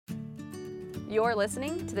You're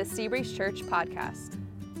listening to the Seabreeze Church podcast.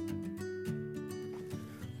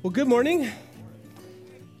 Well, good morning.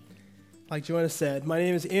 Like Joanna said, my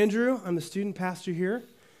name is Andrew. I'm the student pastor here.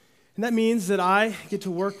 And that means that I get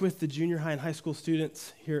to work with the junior high and high school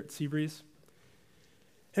students here at Seabreeze.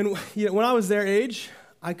 And when I was their age,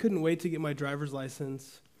 I couldn't wait to get my driver's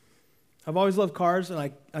license. I've always loved cars, and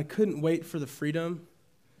I couldn't wait for the freedom.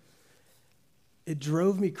 It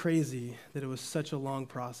drove me crazy that it was such a long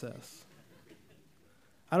process.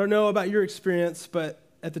 I don't know about your experience, but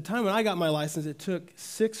at the time when I got my license, it took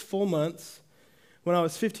 6 full months. When I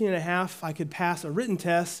was 15 and a half, I could pass a written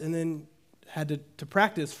test and then had to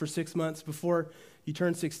practice for 6 months before you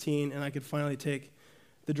turned 16, and I could finally take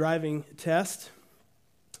the driving test.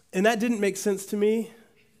 And that didn't make sense to me.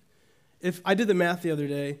 If I did the math the other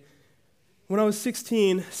day, when I was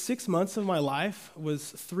 16, 6 months of my life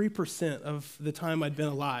was 3% of the time I'd been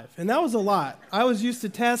alive. And that was a lot. I was used to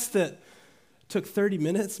tests that took 30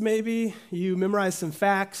 minutes maybe. You memorize some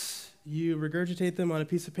facts, you regurgitate them on a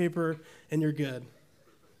piece of paper, and you're good.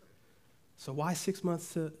 So why 6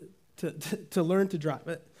 months to learn to drive?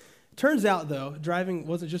 It turns out, though, driving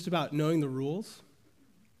wasn't just about knowing the rules.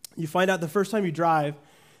 You find out the first time you drive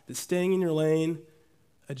that staying in your lane,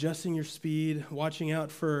 adjusting your speed, watching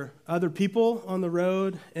out for other people on the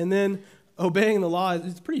road, and then obeying the law,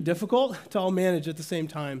 it's pretty difficult to all manage at the same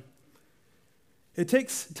time. It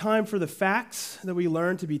takes time for the facts that we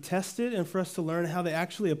learn to be tested and for us to learn how they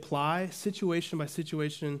actually apply situation by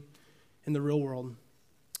situation in the real world.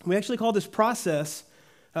 We actually call this process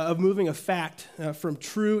of moving a fact from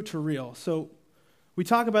true to real. So we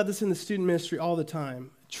talk about this in the student ministry all the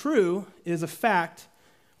time. True is a fact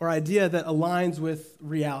or idea that aligns with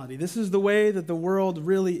reality. This is the way that the world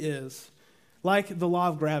really is, like the law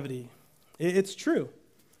of gravity. It's true.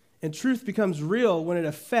 And truth becomes real when it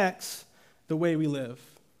affects the way we live.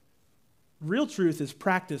 Real truth is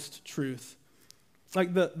practiced truth.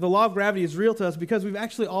 Like the law of gravity is real to us because we've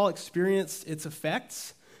actually all experienced its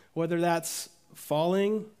effects, whether that's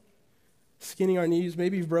falling, skinning our knees,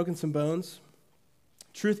 maybe you've broken some bones.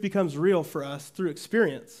 Truth becomes real for us through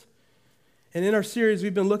experience. And in our series,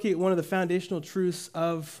 we've been looking at one of the foundational truths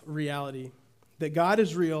of reality, that God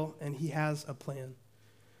is real and he has a plan.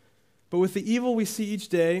 But with the evil we see each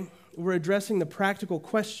day, we're addressing the practical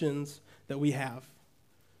questions that we have.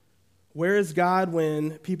 Where is God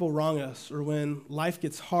when people wrong us or when life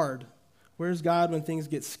gets hard? Where is God when things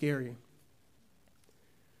get scary?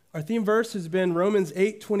 Our theme verse has been Romans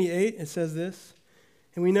 8:28. It says this,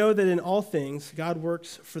 "And we know that in all things God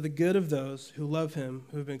works for the good of those who love him,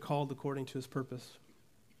 who have been called according to his purpose."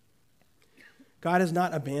 God has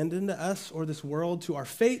not abandoned us or this world to our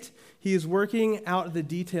fate. He is working out the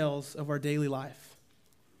details of our daily life.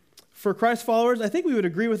 For Christ followers, I think we would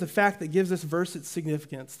agree with the fact that gives this verse its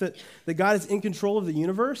significance, that God is in control of the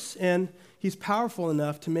universe and he's powerful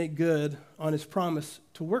enough to make good on his promise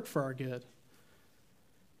to work for our good.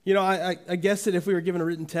 You know, I guess that if we were given a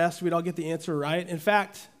written test, we'd all get the answer right. In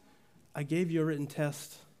fact, I gave you a written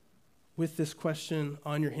test with this question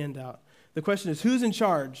on your handout. The question is, who's in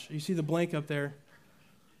charge? You see the blank up there.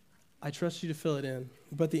 I trust you to fill it in.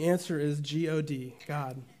 But the answer is G-O-D,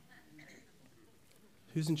 God.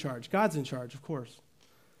 Who's in charge? God's in charge, of course.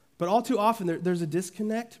 But all too often, there's a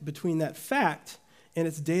disconnect between that fact and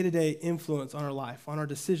its day-to-day influence on our life, on our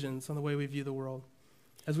decisions, on the way we view the world.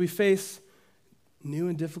 As we face new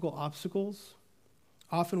and difficult obstacles,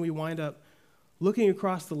 often we wind up looking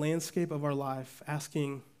across the landscape of our life,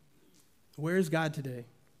 asking, where is God today?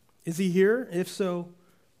 Is he here? If so,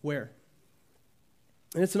 where?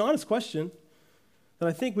 And it's an honest question that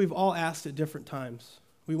I think we've all asked at different times.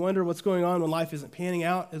 We wonder what's going on when life isn't panning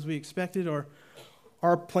out as we expected or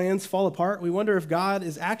our plans fall apart. We wonder if God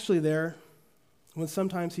is actually there when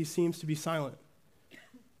sometimes he seems to be silent.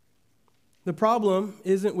 The problem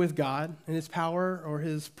isn't with God and his power or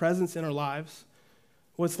his presence in our lives.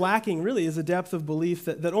 What's lacking really is a depth of belief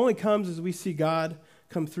that only comes as we see God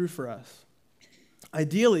come through for us.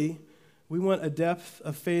 Ideally, we want a depth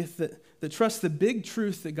of faith that trusts the big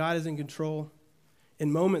truth that God is in control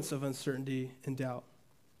in moments of uncertainty and doubt.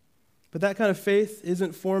 But that kind of faith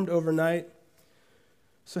isn't formed overnight.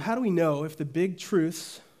 So how do we know if the big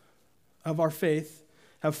truths of our faith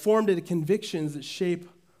have formed into convictions that shape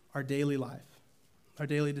our daily life, our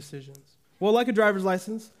daily decisions? Well, like a driver's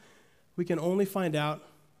license, we can only find out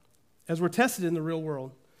as we're tested in the real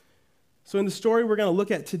world. So in the story we're going to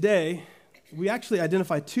look at today, we actually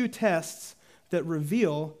identify 2 tests that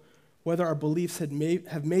reveal whether our beliefs have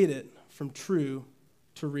made it from true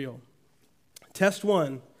to real. Test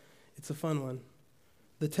 1, it's a fun one.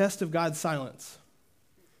 The test of God's silence.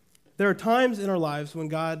 There are times in our lives when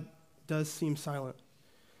God does seem silent.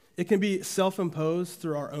 It can be self-imposed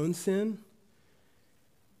through our own sin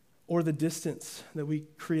or the distance that we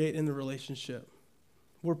create in the relationship.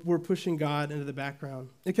 We're pushing God into the background.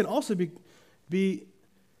 It can also be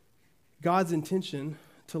God's intention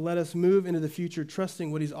to let us move into the future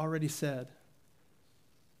trusting what he's already said.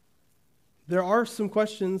 There are some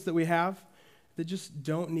questions that we have that just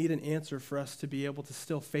don't need an answer for us to be able to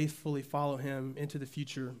still faithfully follow him into the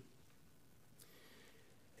future.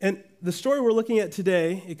 And the story we're looking at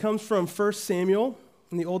today, it comes from 1 Samuel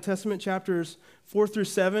in the Old Testament, chapters 4 through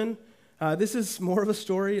 7. This is more of a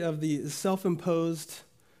story of the self-imposed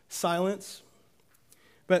silence.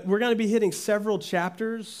 But we're going to be hitting several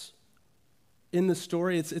chapters in the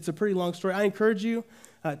story. It's a pretty long story. I encourage you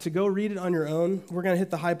to go read it on your own. We're going to hit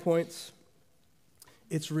the high points.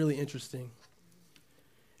 It's really interesting.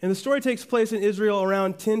 And the story takes place in Israel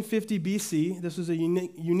around 1050 BC. This was a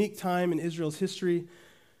unique time in Israel's history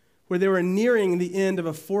where they were nearing the end of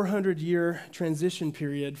a 400-year transition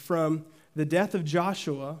period from the death of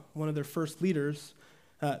Joshua, one of their first leaders,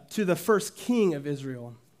 to the first king of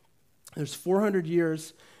Israel. There's 400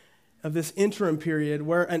 years of this interim period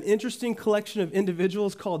where an interesting collection of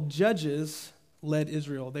individuals called judges led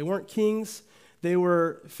Israel. They weren't kings. They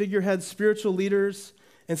were figurehead spiritual leaders.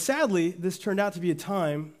 And sadly, this turned out to be a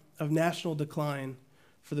time of national decline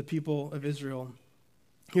for the people of Israel.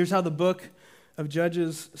 Here's how the book of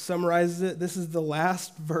Judges summarizes it. This is the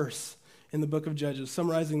last verse in the book of Judges,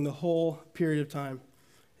 summarizing the whole period of time.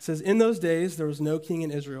 It says, "In those days there was no king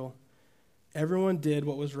in Israel. Everyone did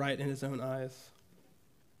what was right in his own eyes."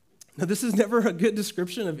 Now, this is never a good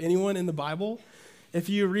description of anyone in the Bible. If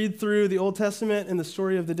you read through the Old Testament and the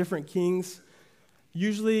story of the different kings,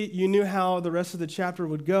 usually you knew how the rest of the chapter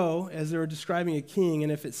would go as they were describing a king,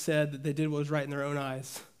 and if it said that they did what was right in their own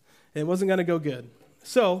eyes. It wasn't going to go good.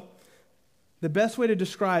 So, the best way to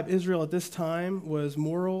describe Israel at this time was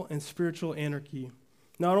moral and spiritual anarchy.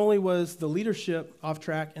 Not only was the leadership off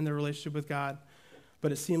track in their relationship with God,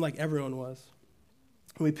 but it seemed like everyone was.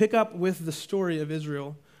 We pick up with the story of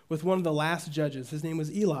Israel with one of the last judges. His name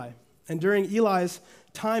was Eli. And during Eli's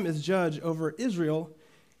time as judge over Israel,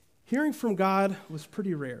 hearing from God was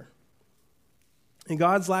pretty rare. And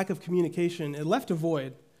God's lack of communication, it left a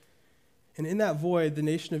void. And in that void, the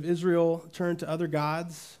nation of Israel turned to other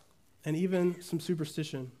gods and even some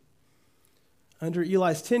superstition. Under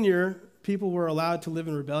Eli's tenure, people were allowed to live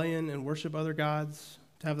in rebellion and worship other gods,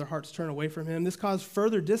 to have their hearts turn away from him. This caused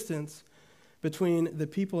further distance between the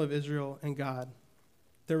people of Israel and God.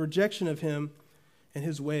 Their rejection of him and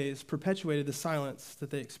his ways perpetuated the silence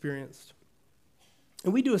that they experienced.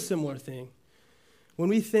 And we do a similar thing. When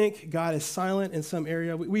we think God is silent in some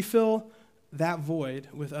area, we fill that void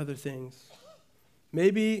with other things.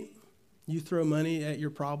 Maybe you throw money at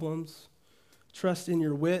your problems, trust in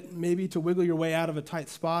your wit, maybe to wiggle your way out of a tight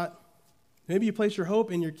spot. Maybe you place your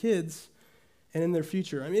hope in your kids and in their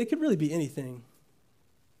future. I mean, it could really be anything.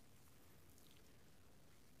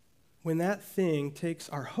 When that thing takes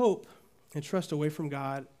our hope and trust away from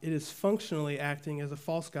God, it is functionally acting as a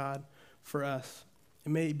false god for us. It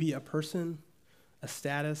may be a person, a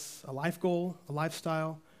status, a life goal, a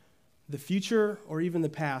lifestyle, the future, or even the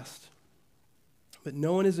past. But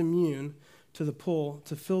no one is immune to the pull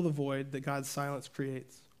to fill the void that God's silence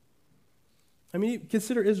creates. I mean,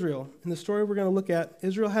 consider Israel. In the story we're going to look at,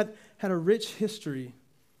 Israel had a rich history.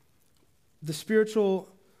 The spiritual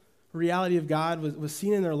reality of God was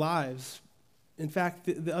seen in their lives. In fact,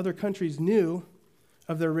 the other countries knew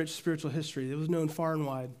of their rich spiritual history. It was known far and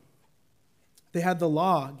wide. They had the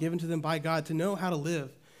law given to them by God to know how to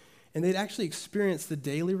live. And they'd actually experienced the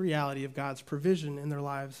daily reality of God's provision in their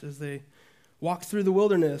lives as they walked through the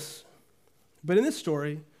wilderness. But in this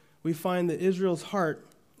story, we find that Israel's heart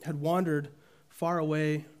had wandered far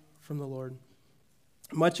away from the Lord.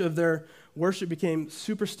 Much of their worship became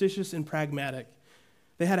superstitious and pragmatic.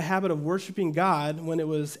 They had a habit of worshiping God when it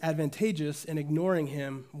was advantageous and ignoring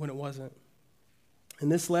him when it wasn't.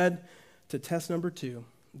 And this led to test number 2,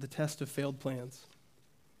 the test of failed plans.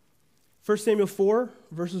 1 Samuel 4,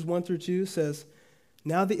 verses 1 through 2 says,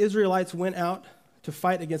 "Now the Israelites went out to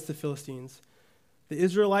fight against the Philistines. The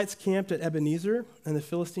Israelites camped at Ebenezer and the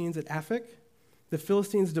Philistines at Aphek. The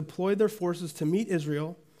Philistines deployed their forces to meet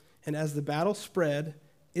Israel, and as the battle spread,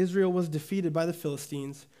 Israel was defeated by the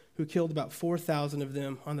Philistines, who killed about 4,000 of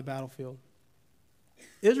them on the battlefield."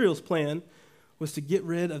 Israel's plan was to get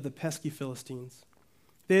rid of the pesky Philistines.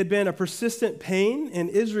 They had been a persistent pain, and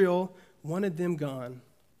Israel wanted them gone.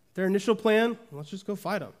 Their initial plan, let's just go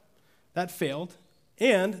fight them. That failed,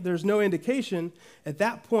 and there's no indication at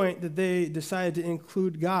that point that they decided to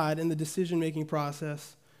include God in the decision-making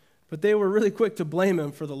process but they were really quick to blame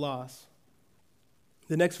him for the loss.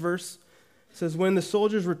 The next verse says, when the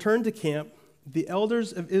soldiers returned to camp, the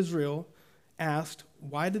elders of Israel asked,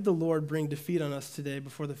 why did the Lord bring defeat on us today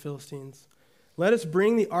before the Philistines? Let us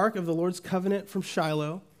bring the ark of the Lord's covenant from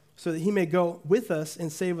Shiloh, so that he may go with us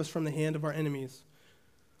and save us from the hand of our enemies.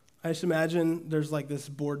 I just imagine there's like this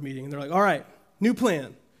board meeting, and they're like, all right, new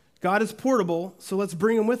plan. God is portable, so let's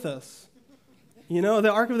bring him with us. You know,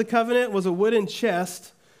 the Ark of the Covenant was a wooden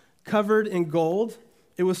chest covered in gold.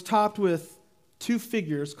 It was topped with two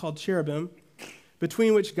figures called cherubim,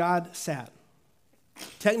 between which God sat.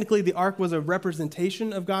 Technically, the ark was a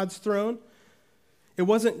representation of God's throne. It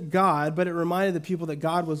wasn't God, but it reminded the people that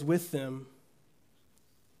God was with them.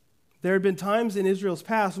 There had been times in Israel's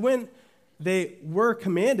past when they were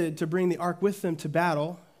commanded to bring the ark with them to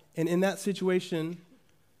battle, and in that situation,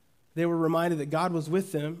 they were reminded that God was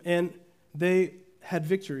with them, and they had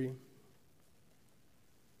victory.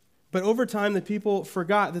 But over time, the people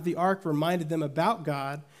forgot that the ark reminded them about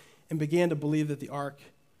God and began to believe that the ark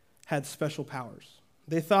had special powers.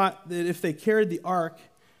 They thought that if they carried the ark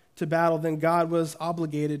to battle, then God was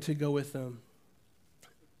obligated to go with them.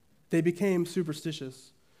 They became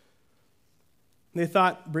superstitious. They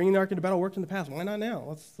thought bringing the ark into battle worked in the past. Why not now?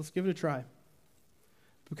 Let's give it a try.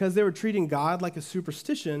 Because they were treating God like a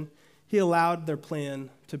superstition, he allowed their plan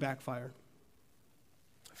to backfire.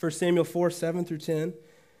 1 Samuel 4, 7-10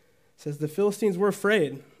 says, the Philistines were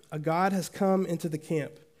afraid. A god has come into the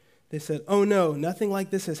camp. They said, oh no, nothing like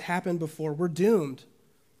this has happened before. We're doomed.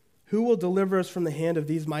 Who will deliver us from the hand of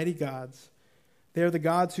these mighty gods? They are the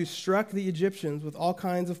gods who struck the Egyptians with all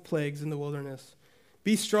kinds of plagues in the wilderness.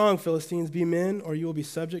 Be strong, Philistines, be men, or you will be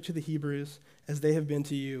subject to the Hebrews as they have been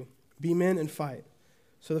to you. Be men and fight.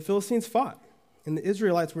 So the Philistines fought, and the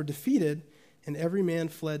Israelites were defeated, and every man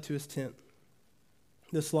fled to his tent.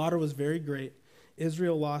 The slaughter was very great.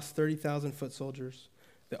 Israel lost 30,000 foot soldiers.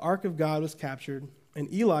 The ark of God was captured,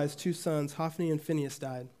 and Eli's two sons, Hophni and Phinehas,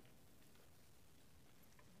 died.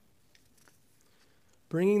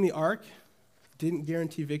 Bringing the ark didn't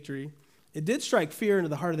guarantee victory. It did strike fear into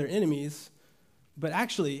the heart of their enemies, but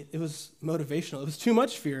actually it was motivational. It was too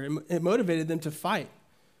much fear. It motivated them to fight.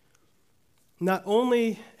 Not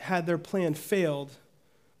only had their plan failed,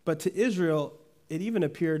 but to Israel, it even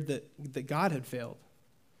appeared that God had failed.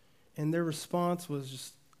 And their response was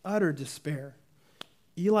just utter despair.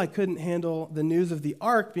 Eli couldn't handle the news of the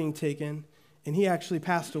ark being taken, and he actually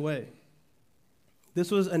passed away.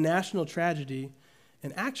 This was a national tragedy,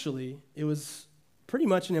 and actually, it was pretty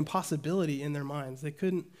much an impossibility in their minds. They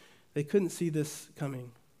couldn't see this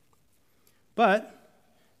coming. But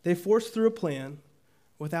they forced through a plan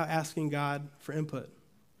without asking God for input.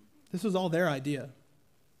 This was all their idea.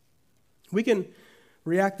 We can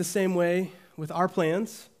react the same way with our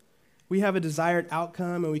plans. We have a desired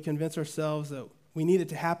outcome, and we convince ourselves that we need it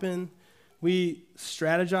to happen. We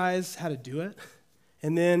strategize how to do it,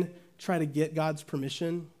 and then try to get God's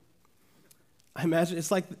permission. I imagine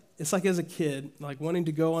it's like as a kid, like wanting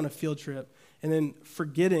to go on a field trip and then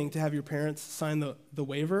forgetting to have your parents sign the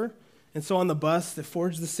waiver. And so on the bus, they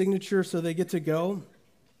forge the signature so they get to go.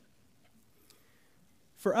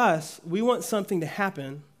 For us, we want something to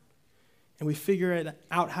happen, and we figure it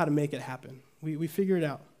out how to make it happen. We figure it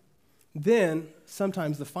out. Then,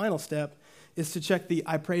 sometimes the final step is to check the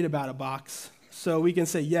I prayed about it box so we can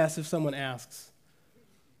say yes if someone asks.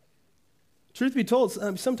 Truth be told,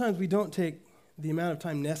 sometimes we don't take the amount of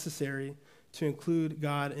time necessary to include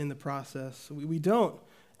God in the process. We don't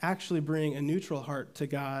actually bring a neutral heart to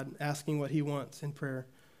God, asking what he wants in prayer.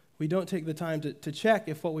 We don't take the time to check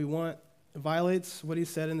if what we want violates what he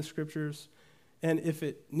said in the scriptures, and if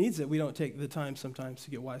it needs it, we don't take the time sometimes to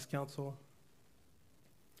get wise counsel.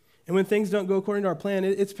 And when things don't go according to our plan,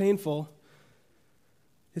 it's painful.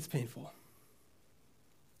 It's painful.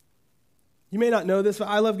 You may not know this, but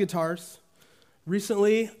I love guitars.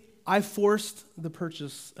 Recently, I forced the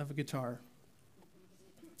purchase of a guitar.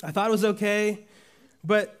 I thought it was okay,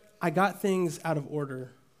 but I got things out of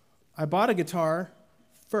order. I bought a guitar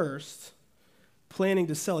first, planning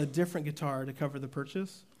to sell a different guitar to cover the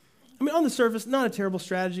purchase. I mean, on the surface, not a terrible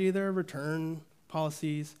strategy. There are return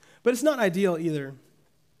policies, but it's not ideal either.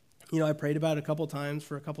 You know, I prayed about it a couple times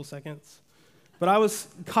for a couple seconds, but I was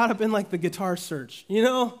caught up in like the guitar search. You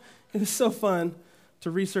know, it was so fun to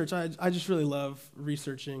research. I just really love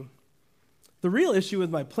researching. The real issue with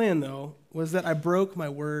my plan, though, was that I broke my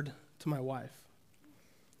word to my wife.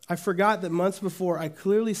 I forgot that months before I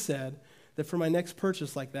clearly said that for my next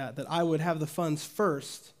purchase like that I would have the funds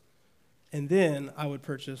first, and then I would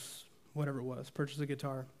purchase whatever it was, purchase a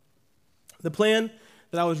guitar. The plan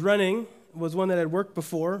that I was running was one that had worked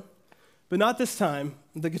before, But not this time.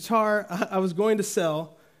 The guitar I was going to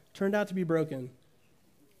sell turned out to be broken.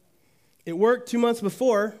 It worked 2 months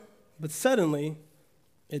before, but suddenly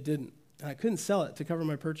it didn't. And I couldn't sell it to cover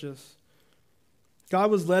my purchase. God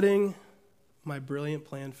was letting my brilliant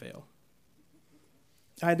plan fail.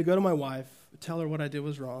 I had to go to my wife, tell her what I did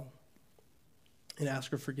was wrong, and ask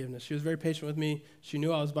her forgiveness. She was very patient with me. She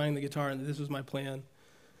knew I was buying the guitar and that this was my plan.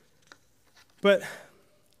 But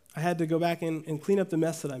I had to go back and clean up the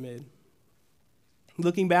mess that I made.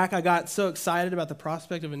 Looking back, I got so excited about the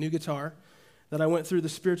prospect of a new guitar that I went through the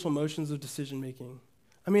spiritual motions of decision making.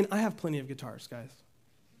 I mean, I have plenty of guitars, guys.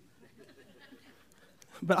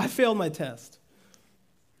 But I failed my test.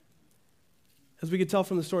 As we could tell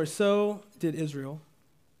from the story, so did Israel.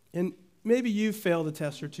 And maybe you failed a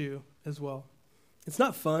test or two as well. It's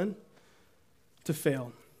not fun to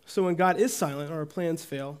fail. So when God is silent or our plans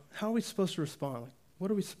fail, how are we supposed to respond? What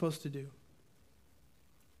are we supposed to do?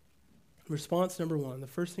 Response number one, the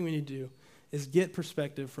first thing we need to do is get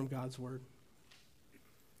perspective from God's word.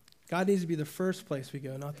 God needs to be the first place we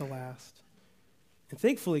go, not the last. And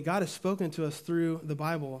thankfully, God has spoken to us through the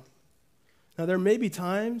Bible. Now, there may be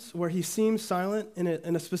times where he seems silent in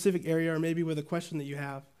a specific area or maybe with a question that you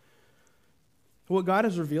have. What God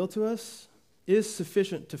has revealed to us is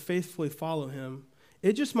sufficient to faithfully follow him.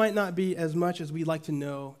 It just might not be as much as we'd like to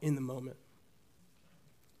know in the moment.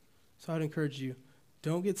 So I'd encourage you,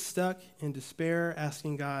 don't get stuck in despair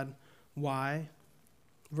asking God why.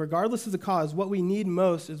 Regardless of the cause, what we need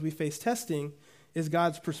most as we face testing is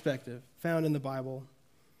God's perspective found in the Bible.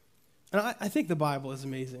 And I think the Bible is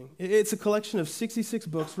amazing. It's a collection of 66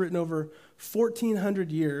 books written over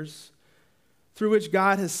 1,400 years through which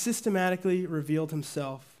God has systematically revealed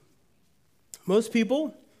himself. Most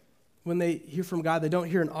people, when they hear from God, they don't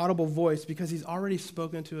hear an audible voice because he's already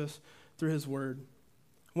spoken to us through his word.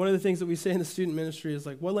 One of the things that we say in the student ministry is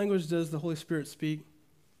like, what language does the Holy Spirit speak?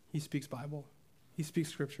 He speaks Bible. He speaks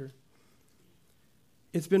Scripture.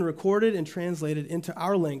 It's been recorded and translated into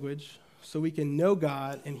our language so we can know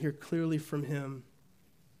God and hear clearly from him.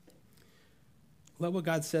 Let what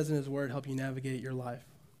God says in his word help you navigate your life.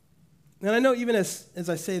 And I know even as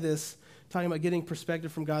I say this, talking about getting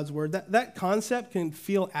perspective from God's word, that concept can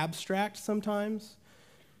feel abstract sometimes.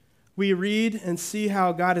 We read and see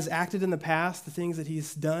how God has acted in the past, the things that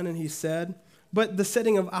he's done and he's said, but the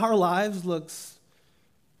setting of our lives looks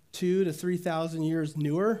 2,000 to 3,000 years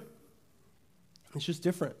newer. It's just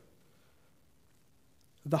different.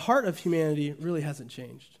 The heart of humanity really hasn't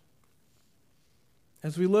changed.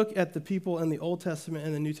 As we look at the people in the Old Testament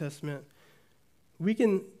and the New Testament, we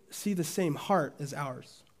can see the same heart as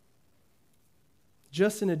ours,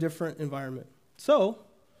 just in a different environment. So,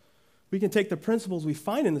 we can take the principles we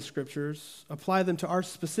find in the Scriptures, apply them to our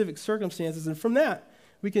specific circumstances, and from that,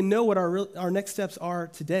 we can know what our next steps are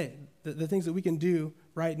today, the things that we can do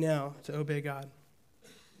right now to obey God.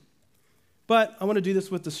 But I want to do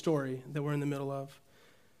this with the story that we're in the middle of.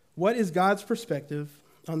 What is God's perspective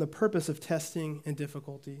on the purpose of testing and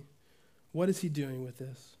difficulty? What is he doing with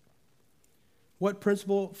this? What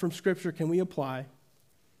principle from Scripture can we apply?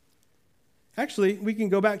 Actually, we can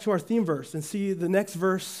go back to our theme verse and see the next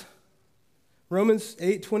verse, Romans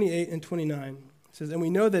 8:28 and 29. It says, "And we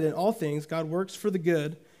know that in all things God works for the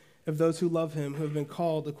good of those who love him, who have been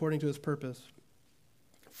called according to his purpose.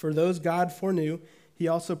 For those God foreknew, he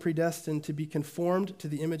also predestined to be conformed to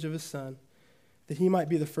the image of his Son, that he might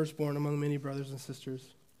be the firstborn among many brothers and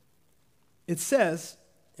sisters." It says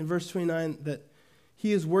in verse 29 that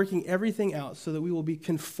he is working everything out so that we will be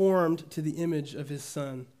conformed to the image of his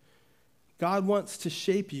Son. God wants to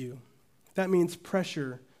shape you. That means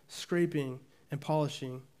pressure, scraping, and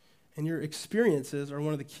polishing. And your experiences are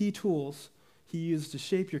one of the key tools he used to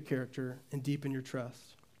shape your character and deepen your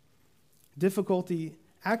trust. Difficulty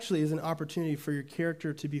actually is an opportunity for your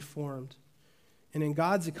character to be formed. And in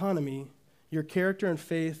God's economy, your character and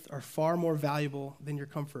faith are far more valuable than your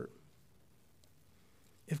comfort.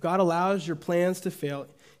 If God allows your plans to fail,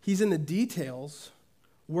 he's in the details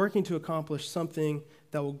working to accomplish something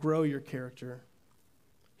that will grow your character.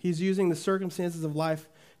 He's using the circumstances of life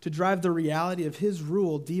to drive the reality of his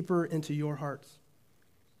rule deeper into your hearts.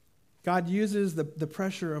 God uses the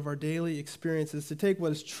pressure of our daily experiences to take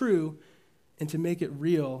what is true and to make it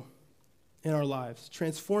real in our lives,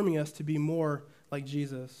 transforming us to be more like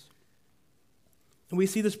Jesus. And we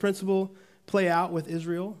see this principle play out with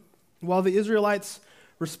Israel. While the Israelites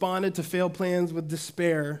responded to failed plans with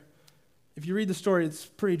despair, if you read the story, it's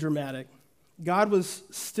pretty dramatic. God was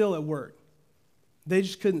still at work. They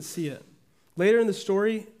just couldn't see it. Later in the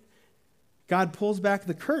story, God pulls back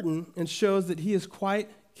the curtain and shows that he is quite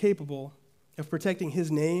capable of protecting his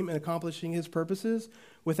name and accomplishing his purposes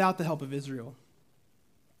without the help of Israel.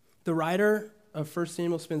 The writer of 1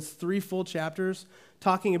 Samuel spends 3 full chapters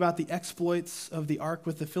talking about the exploits of the ark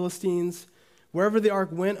with the Philistines. Wherever the ark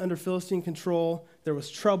went under Philistine control, there was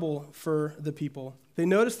trouble for the people. They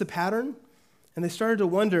noticed the pattern, and they started to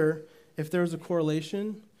wonder if there was a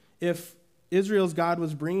correlation, if Israel's God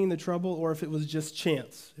was bringing the trouble, or if it was just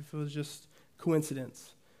chance, if it was just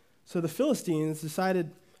coincidence. So the Philistines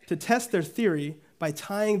decided to test their theory by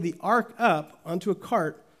tying the ark up onto a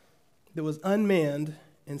cart that was unmanned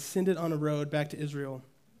and send it on a road back to Israel.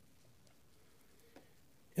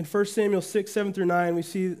 In 1 Samuel 6, 7 through 9, we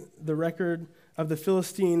see the record of the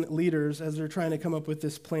Philistine leaders as they're trying to come up with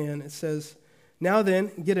this plan. It says, "Now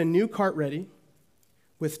then, get a new cart ready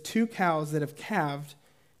with 2 cows that have calved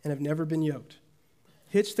and have never been yoked.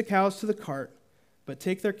 Hitch the cows to the cart, but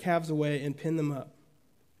take their calves away and pin them up.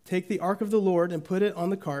 Take the ark of the Lord and put it on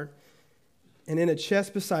the cart, and in a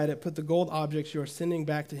chest beside it put the gold objects you are sending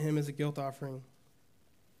back to him as a guilt offering.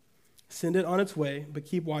 Send it on its way, but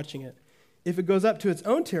keep watching it. If it goes up to its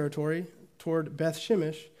own territory, toward Beth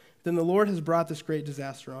Shemesh, then the Lord has brought this great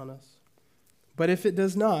disaster on us. But if it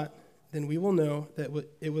does not, then we will know that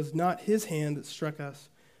it was not his hand that struck us,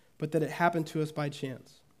 but that it happened to us by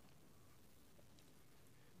chance."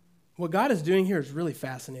 What God is doing here is really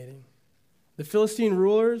fascinating. The Philistine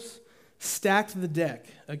rulers stacked the deck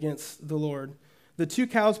against the Lord. The 2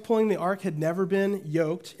 cows pulling the ark had never been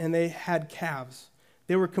yoked, and they had calves.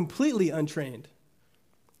 They were completely untrained,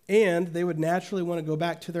 and they would naturally want to go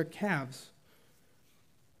back to their calves.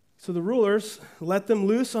 So the rulers let them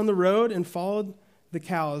loose on the road and followed the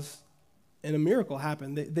cows, and a miracle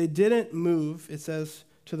happened. They didn't move, it says,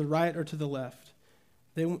 to the right or to the left.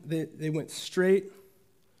 They went straight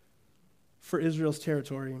for Israel's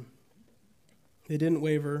territory. They didn't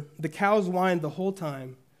waver. The cows whined the whole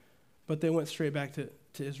time, but they went straight back to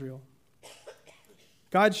Israel.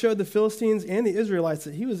 God showed the Philistines and the Israelites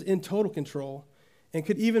that he was in total control and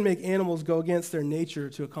could even make animals go against their nature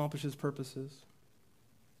to accomplish his purposes.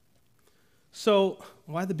 So,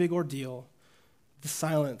 why the big ordeal? The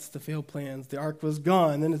silence, the failed plans. The ark was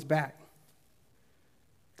gone, then it's back.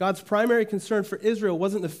 God's primary concern for Israel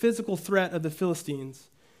wasn't the physical threat of the Philistines.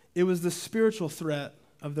 It was the spiritual threat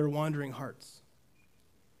of their wandering hearts.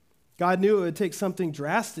 God knew it would take something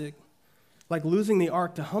drastic, like losing the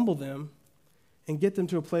ark, to humble them and get them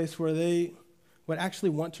to a place where they would actually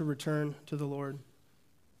want to return to the Lord.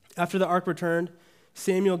 After the ark returned,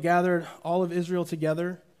 Samuel gathered all of Israel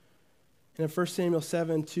together. And in 1 Samuel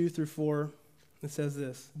 7, 2 through 4, it says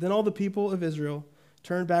this: "Then all the people of Israel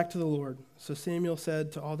turned back to the Lord. So Samuel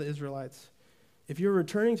said to all the Israelites, 'If you are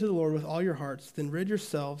returning to the Lord with all your hearts, then rid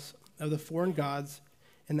yourselves of the foreign gods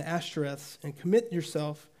and the Ashtoreths, and commit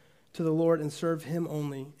yourself to the Lord and serve him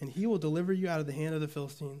only, and he will deliver you out of the hand of the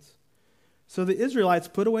Philistines.' So the Israelites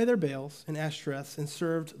put away their Baals and Ashtoreths and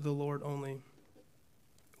served the Lord only."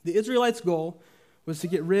 The Israelites' goal was to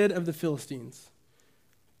get rid of the Philistines.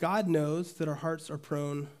 God knows that our hearts are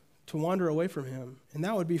prone to wander away from him, and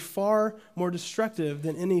that would be far more destructive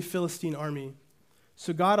than any Philistine army.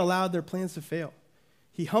 So God allowed their plans to fail.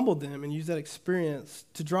 He humbled them and used that experience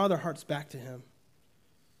to draw their hearts back to him.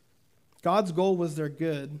 God's goal was their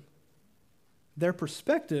good. Their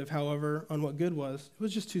perspective, however, on what good was, it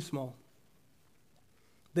was just too small.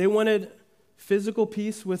 They wanted physical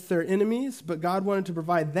peace with their enemies, but God wanted to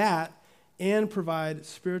provide that and provide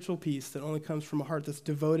spiritual peace that only comes from a heart that's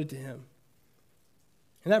devoted to him.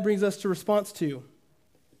 And that brings us to response 2.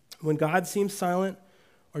 When God seems silent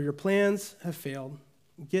or your plans have failed,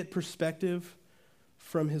 get perspective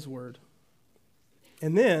from his word.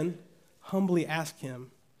 And then humbly ask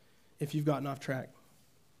him if you've gotten off track.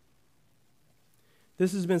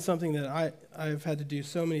 This has been something that I've had to do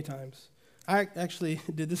so many times. I actually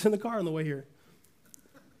did this in the car on the way here.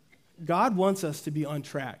 God wants us to be on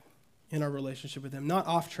track in our relationship with him, not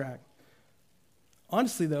off track.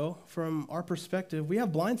 Honestly, though, from our perspective, we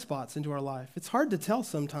have blind spots into our life. It's hard to tell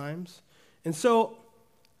sometimes. And so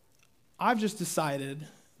I've just decided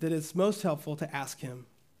that it's most helpful to ask him.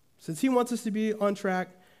 Since he wants us to be on track,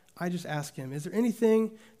 I just ask him, is there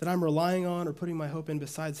anything that I'm relying on or putting my hope in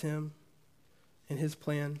besides him and his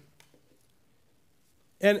plan?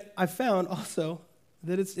 And I found also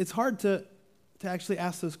that it's hard to actually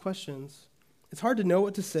ask those questions. It's hard to know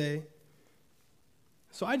what to say.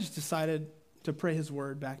 So I just decided to pray his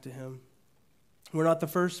word back to him. We're not the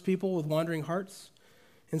first people with wandering hearts.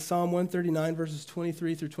 In Psalm 139, verses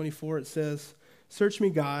 23 through 24, it says, "Search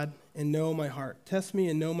me, God, and know my heart. Test me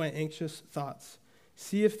and know my anxious thoughts.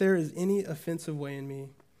 See if there is any offensive way in me,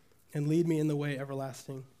 and lead me in the way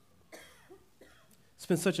everlasting." It's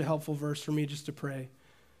been such a helpful verse for me just to pray,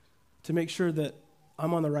 to make sure that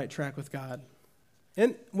I'm on the right track with God.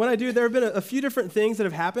 And when I do, there have been a few different things that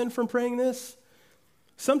have happened from praying this.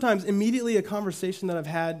 Sometimes immediately a conversation that I've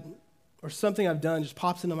had or something I've done just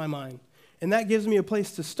pops into my mind. And that gives me a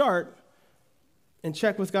place to start and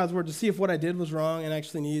check with God's word to see if what I did was wrong and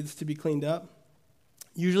actually needs to be cleaned up.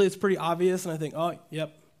 Usually it's pretty obvious, and I think, oh,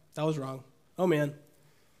 yep, that was wrong. Oh, man.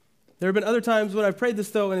 There have been other times when I've prayed this,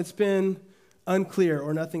 though, and it's been unclear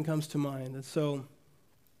or nothing comes to mind. And so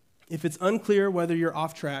if it's unclear whether you're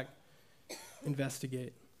off track,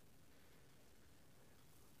 investigate.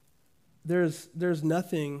 There's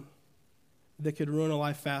nothing that could ruin a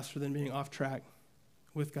life faster than being off track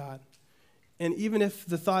with God. And even if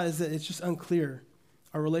the thought is that it's just unclear,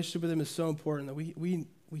 our relationship with him is so important that we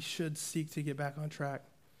should seek to get back on track.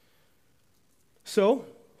 So,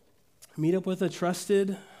 meet up with a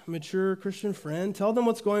trusted, mature Christian friend. Tell them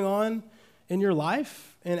what's going on in your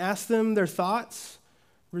life and ask them their thoughts.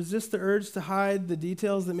 Resist the urge to hide the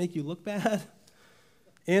details that make you look bad.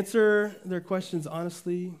 Answer their questions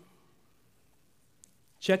honestly.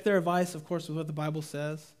 Check their advice, of course, with what the Bible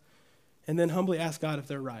says. And then humbly ask God if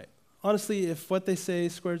they're right. Honestly, if what they say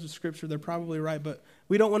squares with Scripture, they're probably right, but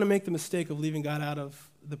we don't want to make the mistake of leaving God out of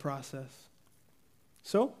the process.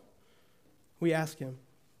 So, we ask him.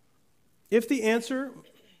 If the answer,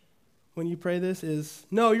 when you pray this, is,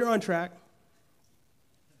 no, you're on track,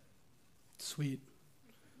 sweet.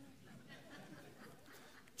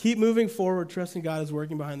 Keep moving forward, trusting God is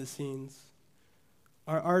working behind the scenes.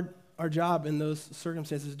 Our job in those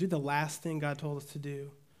circumstances is to do the last thing God told us to do,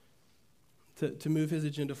 to move his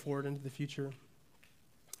agenda forward into the future.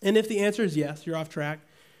 And if the answer is yes, you're off track,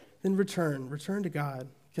 then return to God.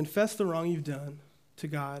 Confess the wrong you've done to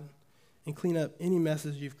God and clean up any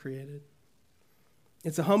messes you've created.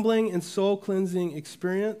 It's a humbling and soul-cleansing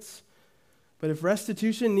experience, but if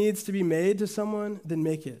restitution needs to be made to someone, then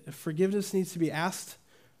make it. If forgiveness needs to be asked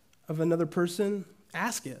of another person,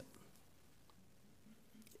 ask it.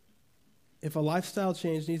 If a lifestyle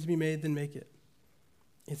change needs to be made, then make it.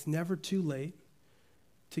 It's never too late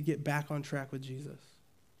to get back on track with Jesus.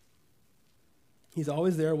 He's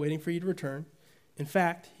always there waiting for you to return. In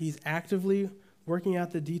fact, he's actively working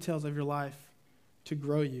out the details of your life to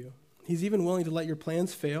grow you. He's even willing to let your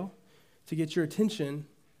plans fail to get your attention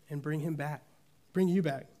and bring you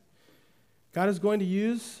back. God is going to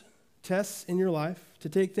use tests in your life to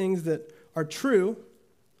take things that are true,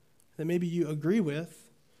 that maybe you agree with,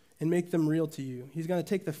 and make them real to you. He's going to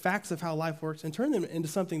take the facts of how life works and turn them into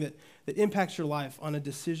something that impacts your life on a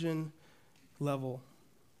decision level.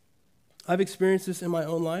 I've experienced this in my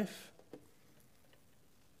own life.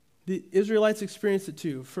 The Israelites experienced it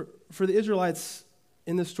too. For the Israelites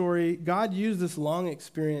in the story, God used this long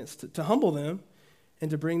experience to humble them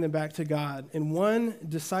and to bring them back to God. In one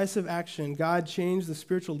decisive action, God changed the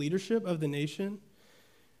spiritual leadership of the nation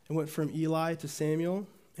and went from Eli to Samuel.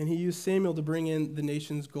 And he used Samuel to bring in the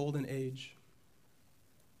nation's golden age.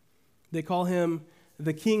 They call him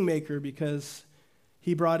the kingmaker because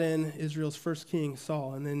he brought in Israel's first king,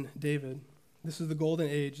 Saul, and then David. This is the golden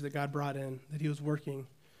age that God brought in, that he was working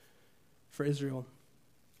for Israel.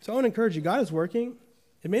 So I want to encourage you, God is working.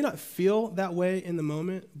 It may not feel that way in the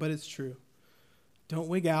moment, but it's true. Don't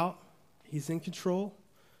wig out. He's in control.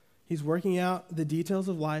 He's working out the details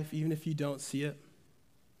of life, even if you don't see it.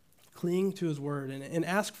 Cling to his word and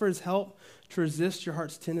ask for his help to resist your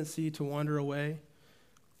heart's tendency to wander away.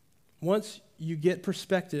 Once you get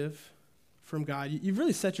perspective from God, you've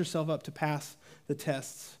really set yourself up to pass the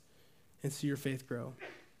tests and see your faith grow.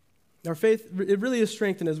 Our faith, it really is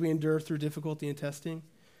strengthened as we endure through difficulty and testing.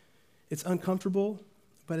 It's uncomfortable,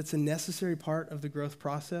 but it's a necessary part of the growth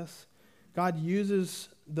process. God uses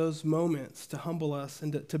those moments to humble us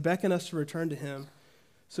and to beckon us to return to him.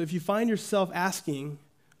 So if you find yourself asking,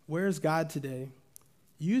 where is God today?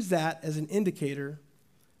 Use that as an indicator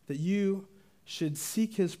that you should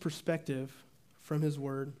seek his perspective from his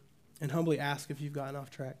word and humbly ask if you've gotten off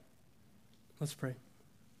track. Let's pray.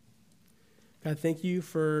 God, thank you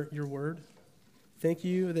for your word. Thank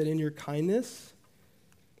you that in your kindness,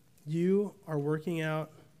 you are working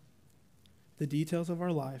out the details of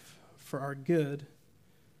our life for our good.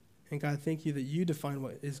 And God, thank you that you define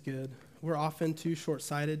what is good. We're often too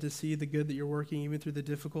short-sighted to see the good that you're working even through the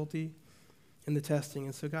difficulty and the testing.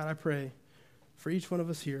 And so, God, I pray for each one of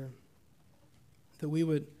us here that we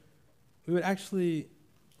would actually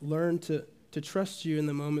learn to trust you in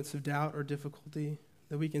the moments of doubt or difficulty,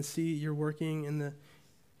 that we can see you're working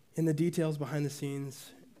in the details behind the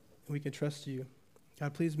scenes, and we can trust you.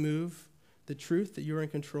 God, please move the truth that you're in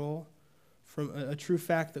control from a true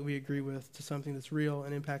fact that we agree with to something that's real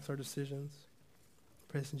and impacts our decisions.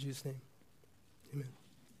 Pray this in Jesus' name. Amen.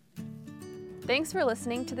 Thanks for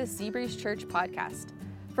listening to the Seabreeze Church podcast.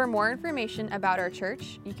 For more information about our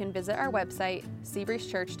church, you can visit our website,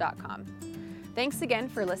 seabreezechurch.com. Thanks again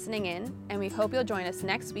for listening in, and we hope you'll join us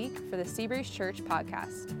next week for the Seabreeze Church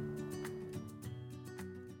podcast.